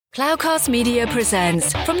Cloudcast Media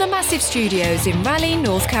presents from the massive studios in Raleigh,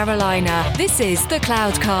 North Carolina. This is the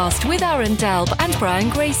Cloudcast with Aaron Delp and Brian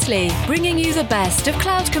Gracely, bringing you the best of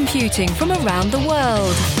cloud computing from around the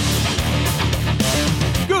world.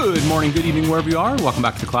 Good morning, good evening, wherever you are. Welcome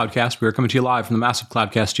back to the Cloudcast. We are coming to you live from the massive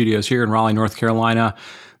Cloudcast studios here in Raleigh, North Carolina.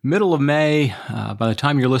 Middle of May. By the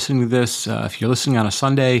time you're listening to this, if you're listening on a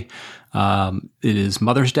Sunday, it is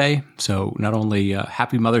Mother's Day. So not only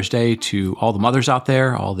happy Mother's Day to all the mothers out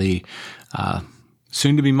there, all the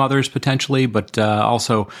soon-to-be mothers potentially, but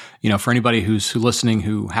also, for anybody who's listening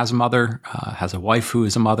who has a mother, has a wife who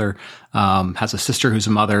is a mother, has a sister who's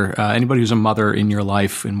a mother, anybody who's a mother in your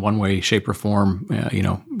life in one way, shape, or form,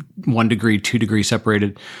 1 degree, 2 degrees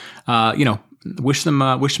separated, wish them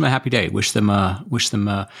a happy day. Wish them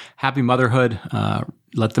a happy motherhood.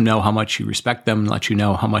 Let them know how much you respect them. Let you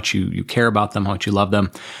know how much you care about them, how much you love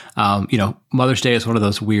them. Mother's Day is one of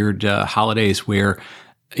those weird holidays where,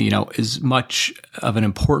 as much of an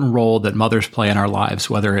important role that mothers play in our lives,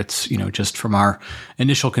 whether it's, just from our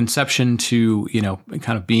initial conception to,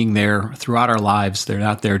 kind of being there throughout our lives. They're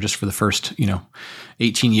not there just for the first,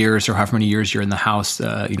 18 years or however many years you're in the house.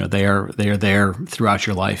 They are there throughout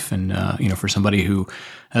your life. And, for somebody who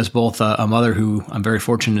has both a mother who I'm very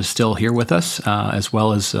fortunate is still here with us, as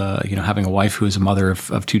well as, having a wife who is a mother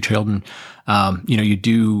of 2 children, you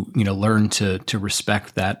do, learn to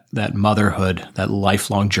respect that motherhood, that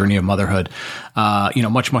lifelong journey of motherhood,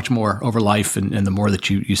 much, much more over life. And the more that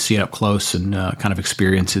you see it up close and kind of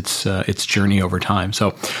experience its journey over time.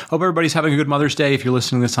 So hope everybody's having a good Mother's Day. If you're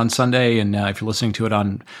listening to this on Sunday and if you're listening to it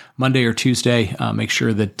on Monday or Tuesday, make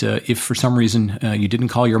sure that if for some reason you didn't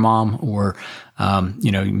call your mom or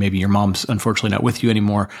maybe your mom's unfortunately not with you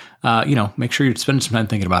anymore, make sure you're spending some time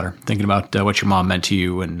thinking about her, thinking about what your mom meant to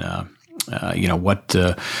you and,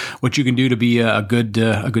 what you can do to be a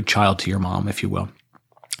good child to your mom, if you will.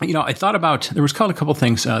 I thought about, there was a couple of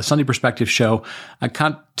things, Sunday Perspective show. I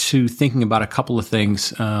got to thinking about a couple of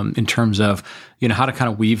things, in terms of, how to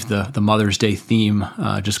kind of weave the Mother's Day theme,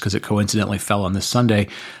 just because it coincidentally fell on this Sunday,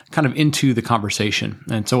 kind of into the conversation.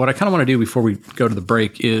 And so what I kind of want to do before we go to the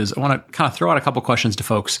break is I want to kind of throw out a couple questions to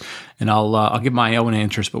folks, and I'll give my own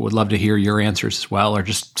answers, but would love to hear your answers as well, or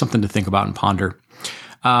just something to think about and ponder.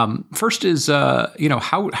 First is,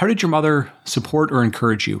 how did your mother support or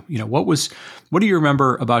encourage you? What do you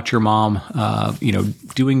remember about your mom,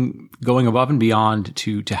 going above and beyond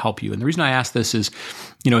to help you? And the reason I ask this is,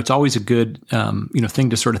 it's always a good, thing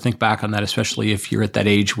to sort of think back on that, especially if you're at that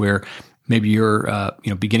age where maybe you're,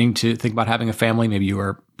 beginning to think about having a family. Maybe you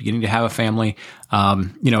are beginning to have a family,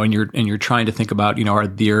 and you're trying to think about, are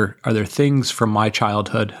there things from my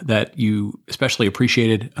childhood that you especially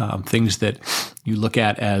appreciated, things that you look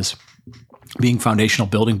at as being foundational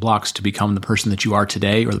building blocks to become the person that you are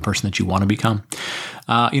today or the person that you want to become.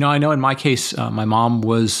 I know in my case, my mom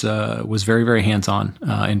was very, very hands-on,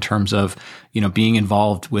 in terms of, being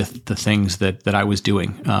involved with the things that I was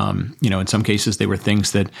doing. In some cases they were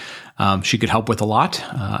things that, she could help with a lot.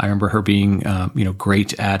 I remember her being,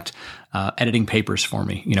 great at, editing papers for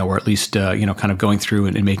me, or at least, kind of going through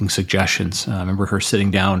and making suggestions. I remember her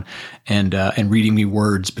sitting down and reading me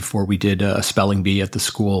words before we did a spelling bee at the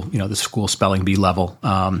school spelling bee level,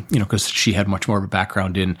 because she had much more of a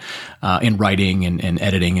background in writing and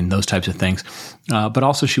editing and those types of things. But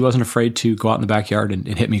also she wasn't afraid to go out in the backyard and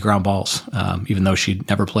hit me ground balls, even though she'd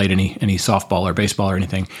never played any softball or baseball or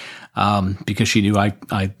anything. Because she knew I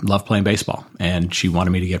love playing baseball and she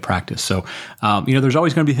wanted me to get practice. So, there's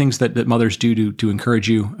always going to be things that mothers do to encourage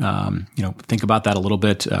you. Think about that a little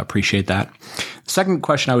bit, appreciate that. The second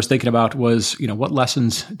question I was thinking about was, what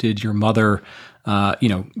lessons did your mother,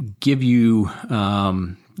 give you,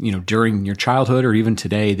 during your childhood or even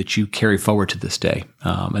today that you carry forward to this day?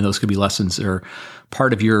 And those could be lessons that are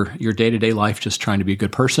part of your day-to-day life, just trying to be a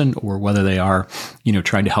good person, or whether they are,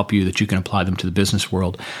 trying to help you that you can apply them to the business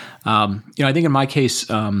world. I think in my case,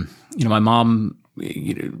 my mom,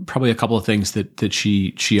 probably a couple of things that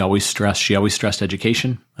she always stressed. She always stressed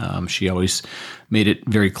education. She always made it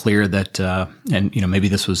very clear that, and maybe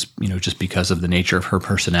this was, just because of the nature of her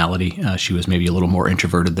personality, she was maybe a little more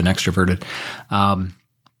introverted than extroverted.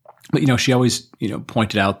 But, she always,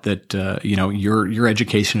 pointed out that, your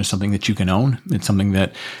education is something that you can own. It's something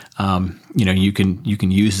that, you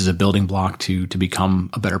can use as a building block to become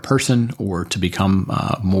a better person or to become,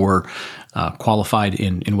 more, qualified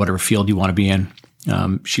in whatever field you want to be in.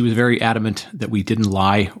 She was very adamant that we didn't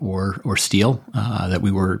lie or steal, that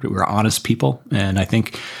we were honest people. And I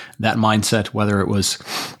think that mindset, whether it was,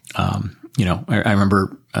 I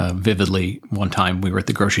remember vividly one time we were at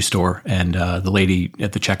the grocery store and the lady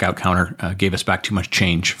at the checkout counter gave us back too much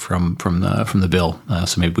change from the bill.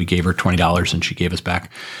 So maybe we gave her $20 and she gave us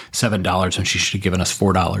back $7 and she should have given us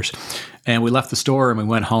 $4. And we left the store and we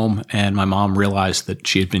went home, and my mom realized that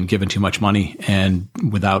she had been given too much money, and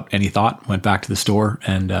without any thought went back to the store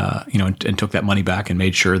and and took that money back and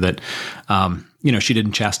made sure that she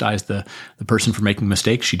didn't chastise the person for making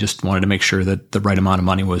mistakes. She just wanted to make sure that the right amount of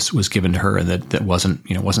money was given to her, and that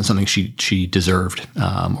wasn't something she deserved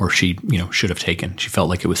or she should have taken. She felt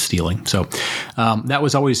like it was stealing. So that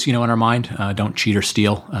was always in our mind. Don't cheat or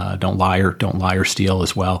steal. Don't lie or steal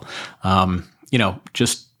as well.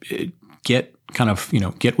 Just get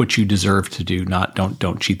what you deserve to do.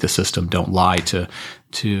 Don't cheat the system. Don't lie to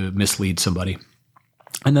mislead somebody.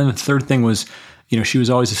 And then the third thing was, she was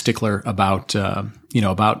always a stickler about kind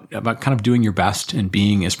of doing your best and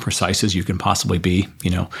being as precise as you can possibly be.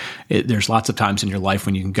 There's lots of times in your life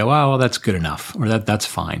when you can go, oh, well, that's good enough, or that's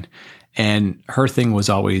fine. And her thing was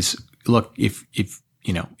always, look, if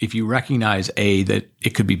you recognize A, that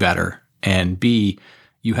it could be better, and B,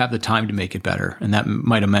 you have the time to make it better. And that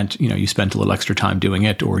might have meant, you spent a little extra time doing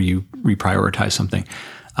it, or you reprioritize something.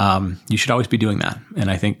 You should always be doing that.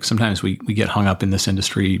 And I think sometimes we get hung up in this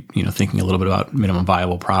industry, thinking a little bit about minimum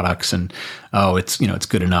viable products and, it's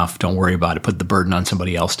good enough. Don't worry about it. Put the burden on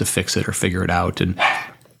somebody else to fix it or figure it out. And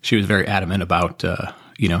she was very adamant about,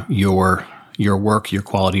 your work, your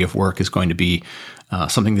quality of work is going to be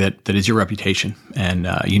something that is your reputation, and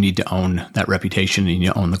you need to own that reputation, and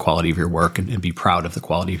you own the quality of your work and be proud of the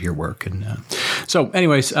quality of your work. And so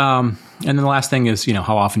anyways, and then the last thing is,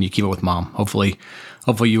 how often you keep it with mom. Hopefully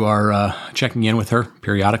you are checking in with her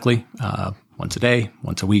periodically, once a day,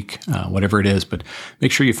 once a week, whatever it is, but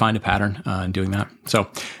make sure you find a pattern in doing that. So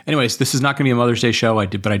anyways, this is not going to be a Mother's Day show.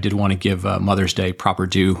 But I did want to give Mother's Day proper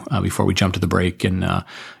due before we jump to the break, and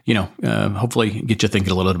hopefully get you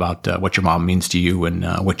thinking a little bit about what your mom means to you, and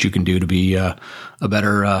what you can do to be a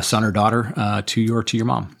better son or daughter to your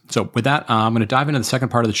mom. So with that, I'm going to dive into the second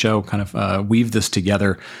part of the show, kind of weave this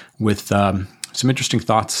together with some interesting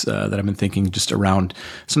thoughts that I've been thinking just around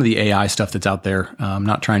some of the AI stuff that's out there. I'm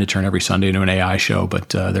not trying to turn every Sunday into an AI show, but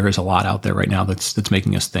there is a lot out there right now that's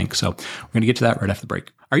making us think. So we're going to get to that right after the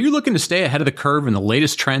break. Are you looking to stay ahead of the curve in the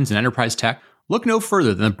latest trends in enterprise tech? Look no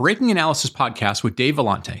further than the Breaking Analysis podcast with Dave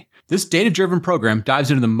Vellante. This data-driven program dives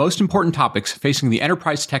into the most important topics facing the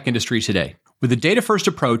enterprise tech industry today. With a data-first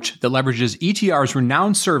approach that leverages ETR's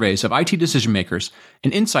renowned surveys of IT decision-makers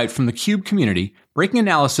and insight from the CUBE community, Breaking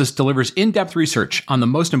Analysis delivers in-depth research on the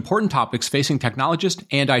most important topics facing technologists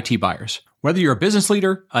and IT buyers. Whether you're a business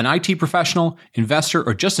leader, an IT professional, investor,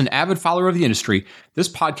 or just an avid follower of the industry, this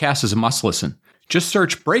podcast is a must-listen. Just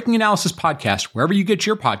search Breaking Analysis Podcast wherever you get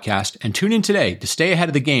your podcast and tune in today to stay ahead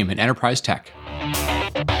of the game in enterprise tech.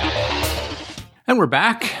 And we're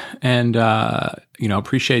back, and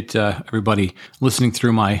appreciate everybody listening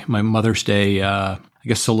through my Mother's Day,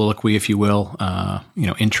 soliloquy, if you will,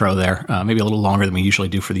 intro there. Maybe a little longer than we usually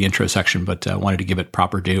do for the intro section, but wanted to give it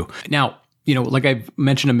proper due. Now, like I've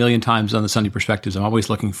mentioned a million times on the Sunday Perspectives, I'm always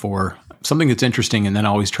looking for something that's interesting, and then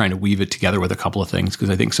always trying to weave it together with a couple of things, because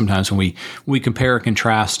I think sometimes when we compare or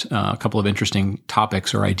contrast a couple of interesting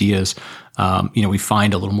topics or ideas, we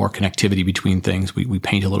find a little more connectivity between things. We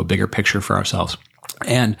paint a little bigger picture for ourselves.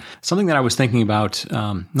 And something that I was thinking about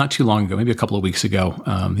not too long ago, maybe a couple of weeks ago,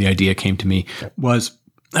 the idea came to me, was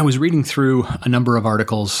I was reading through a number of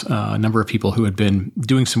articles, a number of people who had been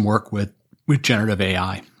doing some work with generative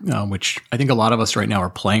AI, which I think a lot of us right now are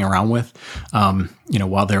playing around with.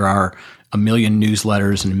 While there are a million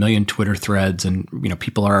newsletters and a million Twitter threads, and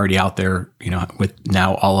people are already out there, with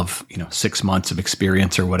now all of 6 months of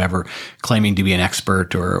experience or whatever, claiming to be an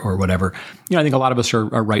expert or whatever. I think a lot of us are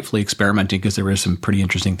rightfully experimenting, because there is some pretty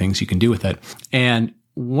interesting things you can do with it. And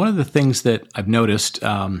one of the things that I've noticed,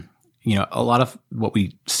 a lot of what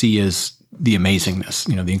we see is the amazingness,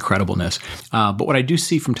 the incredibleness. But what I do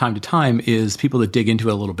see from time to time is people that dig into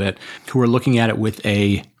it a little bit, who are looking at it with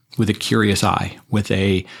a curious eye, with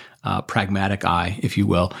a pragmatic eye, if you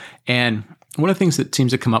will. And one of the things that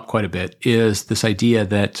seems to come up quite a bit is this idea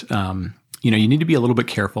that, you need to be a little bit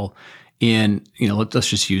careful in, let's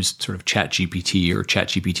just use sort of ChatGPT or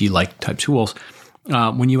ChatGPT-like type tools.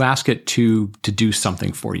 When you ask it to do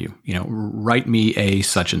something for you, write me a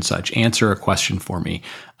such and such, answer a question for me,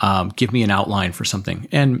 give me an outline for something.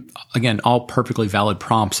 And again, all perfectly valid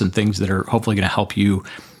prompts and things that are hopefully going to help you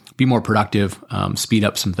be more productive, speed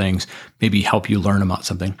up some things, maybe help you learn about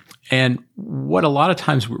something. And what a lot of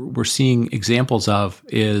times we're seeing examples of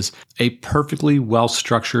is a perfectly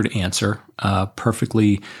well-structured answer, a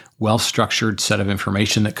perfectly well-structured set of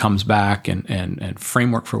information that comes back and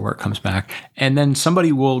framework for where it comes back. And then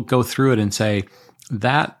somebody will go through it and say,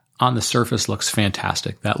 that on the surface looks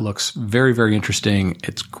fantastic. That looks very, very interesting.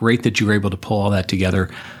 It's great that you were able to pull all that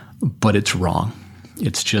together, but it's wrong.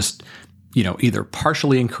 It's just, either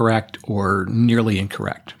partially incorrect or nearly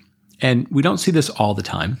incorrect. And we don't see this all the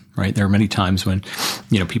time, right? There are many times when,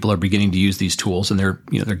 people are beginning to use these tools and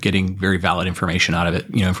they're getting very valid information out of it,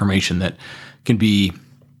 information that can be,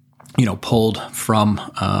 pulled from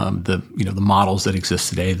the models that exist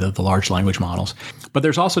today, the large language models. But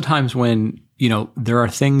there's also times when, there are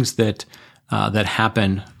things that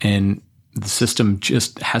happen and the system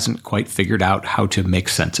just hasn't quite figured out how to make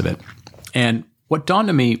sense of it. And what dawned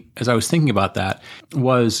on me as I was thinking about that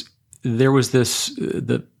was there was this,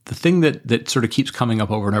 the thing that sort of keeps coming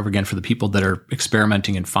up over and over again for the people that are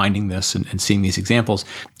experimenting and finding this and seeing these examples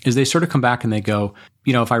is they sort of come back and they go,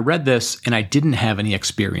 if I read this and I didn't have any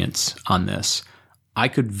experience on this, I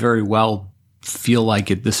could very well feel like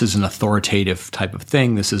this is an authoritative type of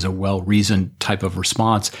thing. This is a well-reasoned type of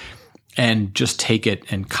response and just take it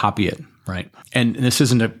and copy it. Right. And this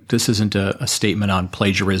isn't a statement on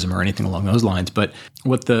plagiarism or anything along those lines. But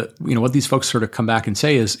what these folks sort of come back and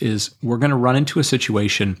say is we're going to run into a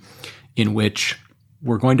situation in which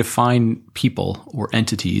we're going to find people or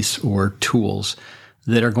entities or tools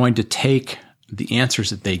that are going to take the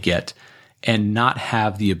answers that they get and not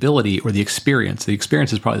have the ability or the experience. The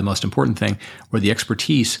experience is probably the most important thing, or the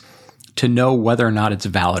expertise to know whether or not it's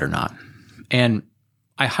valid or not. And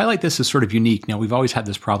I highlight this as sort of unique. Now, we've always had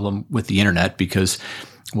this problem with the internet because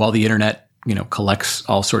while the internet, collects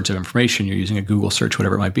all sorts of information, you're using a Google search,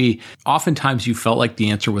 whatever it might be, oftentimes you felt like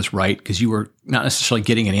the answer was right because you were not necessarily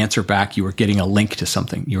getting an answer back. You were getting a link to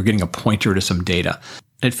something. You were getting a pointer to some data.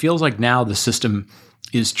 It feels like now the system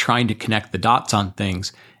is trying to connect the dots on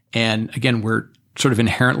things. And again, we're sort of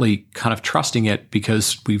inherently kind of trusting it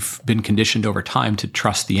because we've been conditioned over time to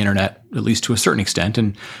trust the internet, at least to a certain extent.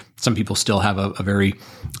 And some people still have a very,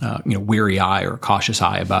 weary eye or cautious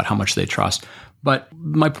eye about how much they trust. But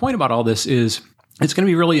my point about all this is it's going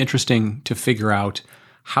to be really interesting to figure out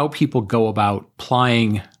how people go about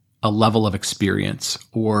applying a level of experience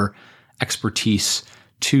or expertise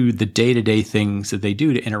to the day-to-day things that they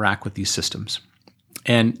do to interact with these systems.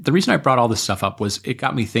 And the reason I brought all this stuff up was it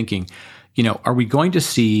got me thinking, are we going to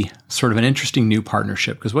see sort of an interesting new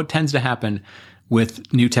partnership? Because what tends to happen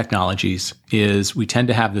with new technologies is we tend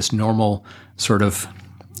to have this normal sort of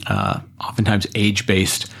oftentimes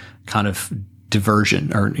age-based kind of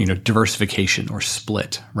diversion or, diversification or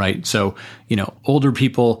split, right? So, older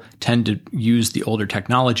people tend to use the older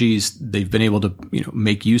technologies. They've been able to,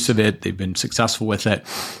 make use of it. They've been successful with it.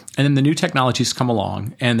 And then the new technologies come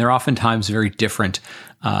along and they're oftentimes very different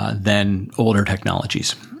than older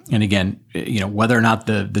technologies. And again, whether or not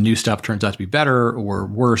the new stuff turns out to be better or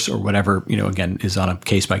worse or whatever, again, is on a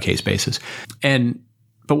case-by-case basis.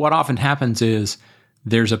 But what often happens is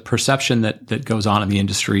there's a perception that goes on in the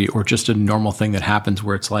industry or just a normal thing that happens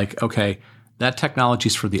where it's like, okay, that technology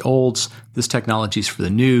is for the olds, this technology is for the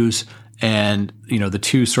news, and, the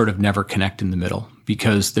two sort of never connect in the middle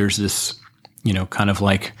because there's this, kind of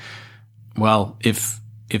like, well, if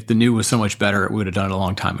the new was so much better, it would have done it a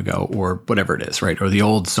long time ago or whatever it is, right? Or the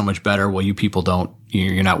old so much better, well, you people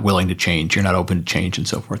you're not willing to change, you're not open to change and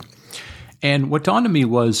so forth. And what dawned on me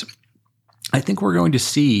was, I think we're going to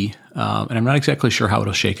see, and I'm not exactly sure how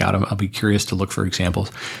it'll shake out. I'll be curious to look for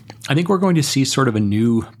examples. I think we're going to see sort of a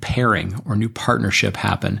new pairing or new partnership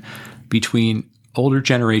happen between older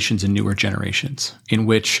generations and newer generations in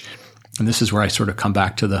which, and this is where I sort of come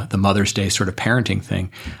back to the Mother's Day sort of parenting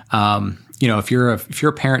thing. If you're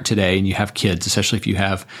a parent today and you have kids, especially if you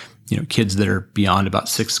have, kids that are beyond about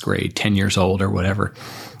 6th grade, 10 years old or whatever,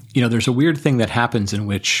 there's a weird thing that happens in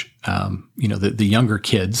which, the younger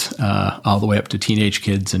kids, all the way up to teenage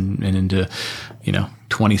kids and into,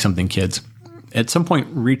 20-something kids, at some point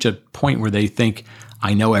reach a point where they think,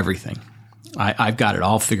 I know everything. I've got it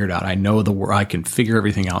all figured out. I know the world. I can figure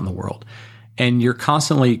everything out in the world. And you're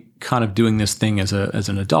constantly kind of doing this thing as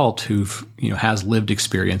an adult who has lived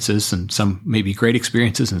experiences, and some may be great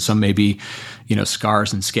experiences and some may be,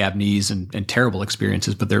 scars and scab knees and terrible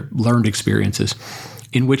experiences, but they're learned experiences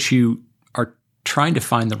in which you are trying to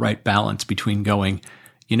find the right balance between going,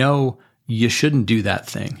 you shouldn't do that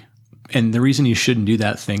thing. And the reason you shouldn't do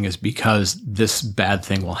that thing is because this bad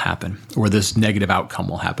thing will happen, or this negative outcome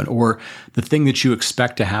will happen, or the thing that you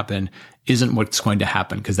expect to happen isn't what's going to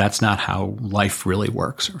happen, because that's not how life really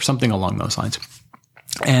works, or something along those lines.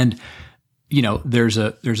 And, there's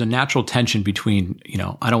a natural tension between,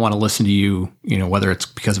 I don't want to listen to you, whether it's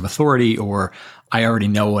because of authority or I already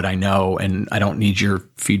know what I know and I don't need your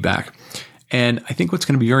feedback. And I think what's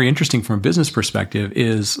going to be very interesting from a business perspective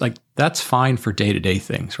is like, that's fine for day-to-day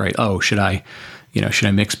things, right? Oh, should I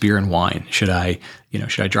mix beer and wine? Should I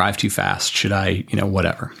drive too fast? Should I,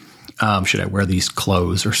 whatever? Should I wear these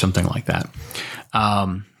clothes or something like that?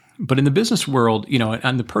 But in the business world,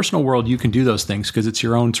 and the personal world, you can do those things because it's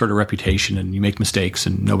your own sort of reputation and you make mistakes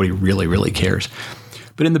and nobody really, really cares.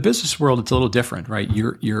 But in the business world, it's a little different, right?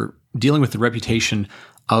 You're dealing with the reputation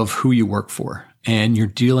of who you work for, and you're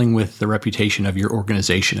dealing with the reputation of your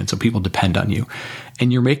organization. And so people depend on you,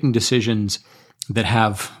 and you're making decisions that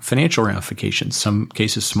have financial ramifications, some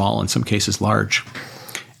cases small and some cases large.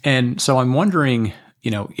 And so I'm wondering,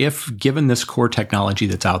 if given this core technology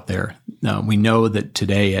that's out there, we know that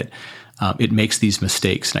today it makes these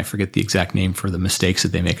mistakes, and I forget the exact name for the mistakes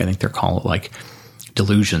that they make. I think they're called like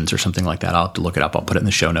delusions or something like that. I'll have to look it up. I'll put it in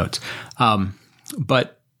the show notes. And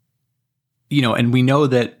we know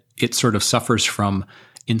that it sort of suffers from,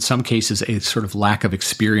 in some cases, a sort of lack of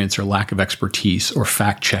experience or lack of expertise or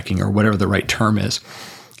fact checking or whatever the right term is.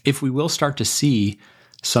 If we will start to see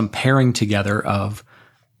some pairing together of,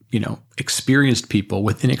 experienced people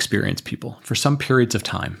with inexperienced people for some periods of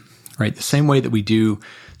time, right? The same way that we do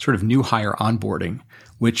sort of new hire onboarding,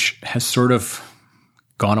 which has sort of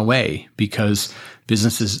gone away because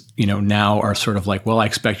businesses, now are sort of like, well, I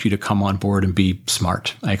expect you to come on board and be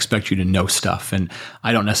smart. I expect you to know stuff, and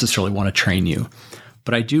I don't necessarily want to train you.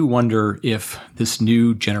 But I do wonder if this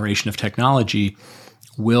new generation of technology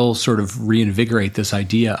will sort of reinvigorate this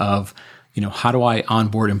idea of, how do I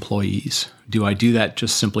onboard employees? Do I do that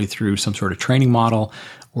just simply through some sort of training model,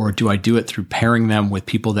 or do I do it through pairing them with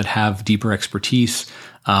people that have deeper expertise?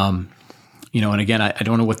 And again, I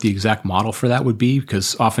don't know what the exact model for that would be,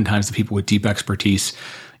 because oftentimes the people with deep expertise,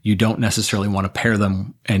 you don't necessarily want to pair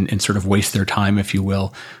them and sort of waste their time, if you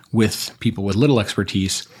will, with people with little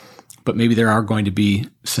expertise. But maybe there are going to be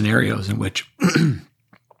scenarios in which,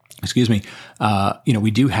 we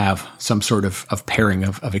do have some sort of pairing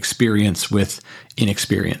of experience with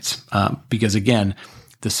inexperience. Because again,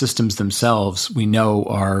 the systems themselves we know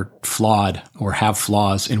are flawed or have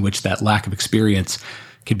flaws in which that lack of experience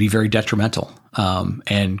could be very detrimental,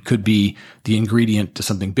 and could be the ingredient to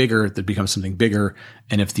something bigger that becomes something bigger.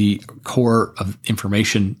 And if the core of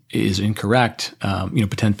information is incorrect,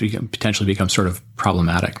 potentially becomes sort of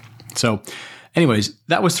problematic. So anyways,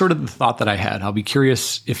 that was sort of the thought that I had. I'll be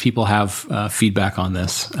curious if people have feedback on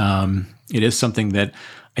this. It is something that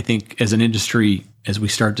I think as an industry, as we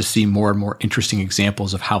start to see more and more interesting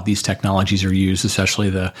examples of how these technologies are used, especially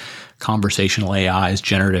the conversational AIs,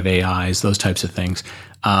 generative AIs, those types of things,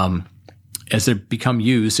 as they become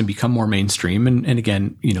used and become more mainstream, and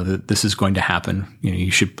again, this is going to happen.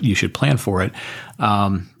 You should plan for it.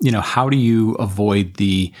 How do you avoid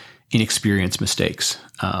the inexperienced mistakes,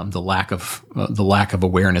 the lack of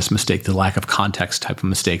awareness mistake, the lack of context type of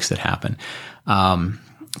mistakes that happen?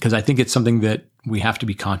 Because I think it's something that we have to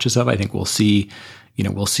be conscious of. I think we'll see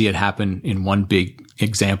it happen in one big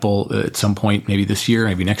example at some point, maybe this year,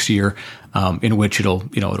 maybe next year, in which it'll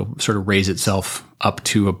sort of raise itself up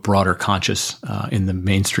to a broader conscious in the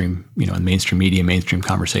mainstream, in mainstream media, mainstream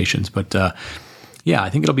conversations. But I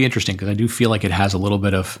think it'll be interesting because I do feel like it has a little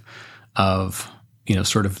bit of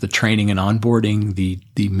sort of the training and onboarding,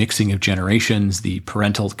 the mixing of generations, the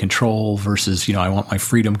parental control versus, I want my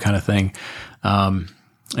freedom kind of thing.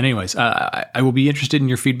 And anyways, I will be interested in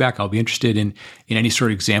your feedback. I'll be interested in any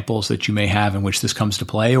sort of examples that you may have in which this comes to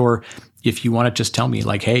play, or if you want to just tell me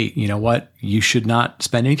like, hey, you know what, you should not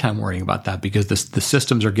spend any time worrying about that because the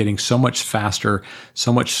systems are getting so much faster,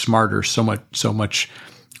 so much smarter, so much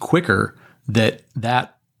quicker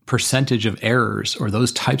that percentage of errors or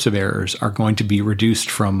those types of errors are going to be reduced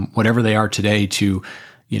from whatever they are today to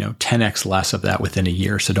 10x less of that within a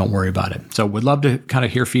year. So don't worry about it. So would love to kind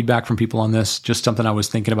of hear feedback from people on this. Just something I was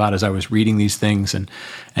thinking about as I was reading these things and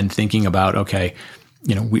thinking about, okay,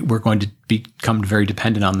 we're going to become very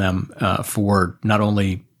dependent on them for not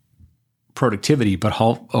only productivity, but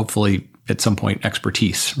hopefully at some point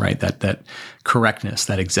expertise, right? That correctness,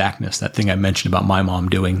 that exactness, that thing I mentioned about my mom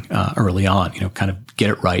doing early on, kind of get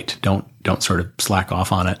it right. Don't sort of slack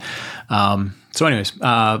off on it. So anyways,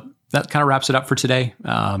 that kind of wraps it up for today.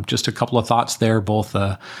 Just a couple of thoughts there, both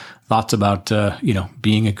the thoughts about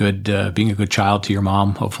being a good child to your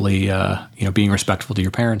mom. Hopefully, being respectful to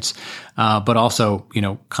your parents, but also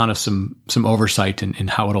kind of some oversight in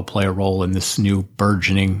how it'll play a role in this new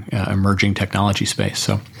burgeoning, emerging technology space.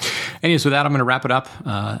 So, anyways, with that, I'm going to wrap it up.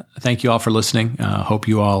 Thank you all for listening. Hope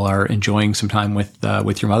you all are enjoying some time with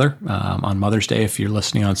your mother on Mother's Day if you're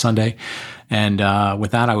listening on Sunday. And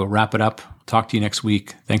with that, I will wrap it up. Talk to you next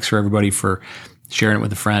week. Thanks for everybody for sharing it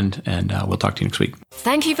with a friend, and we'll talk to you next week.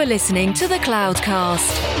 Thank you for listening to The Cloudcast.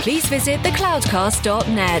 Please visit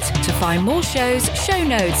thecloudcast.net to find more shows, show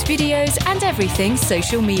notes, videos, and everything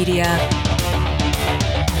social media.